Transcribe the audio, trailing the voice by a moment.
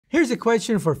Here's a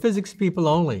question for physics people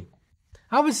only.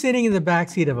 I was sitting in the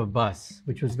backseat of a bus,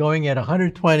 which was going at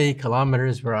 120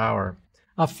 kilometers per hour.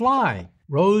 A fly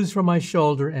rose from my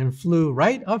shoulder and flew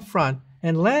right up front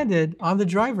and landed on the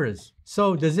drivers.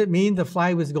 So does it mean the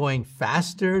fly was going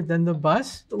faster than the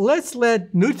bus? Let's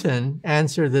let Newton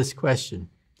answer this question.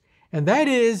 And that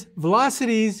is,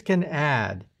 velocities can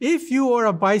add. If you are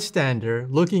a bystander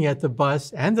looking at the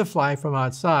bus and the fly from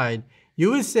outside,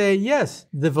 you would say, yes,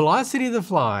 the velocity of the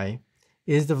fly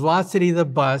is the velocity of the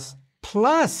bus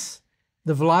plus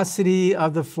the velocity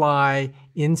of the fly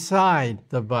inside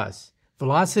the bus.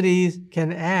 Velocities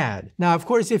can add. Now, of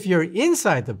course, if you're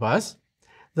inside the bus,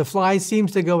 the fly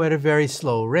seems to go at a very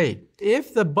slow rate.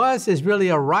 If the bus is really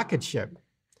a rocket ship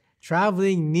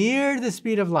traveling near the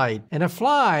speed of light and a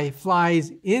fly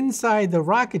flies inside the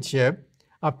rocket ship,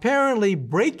 apparently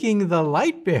breaking the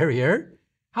light barrier,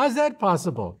 how's that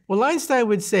possible? Well, Einstein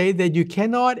would say that you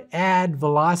cannot add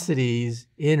velocities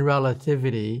in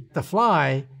relativity. The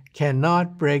fly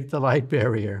cannot break the light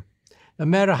barrier. No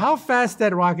matter how fast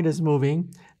that rocket is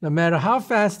moving, no matter how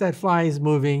fast that fly is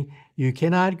moving, you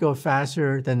cannot go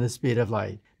faster than the speed of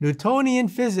light. Newtonian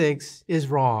physics is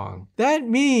wrong. That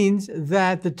means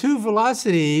that the two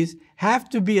velocities have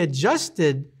to be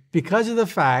adjusted because of the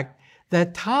fact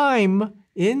that time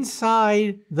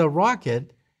inside the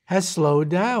rocket has slowed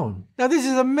down. Now, this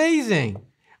is amazing,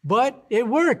 but it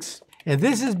works. And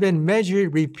this has been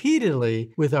measured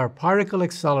repeatedly with our particle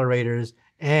accelerators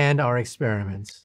and our experiments.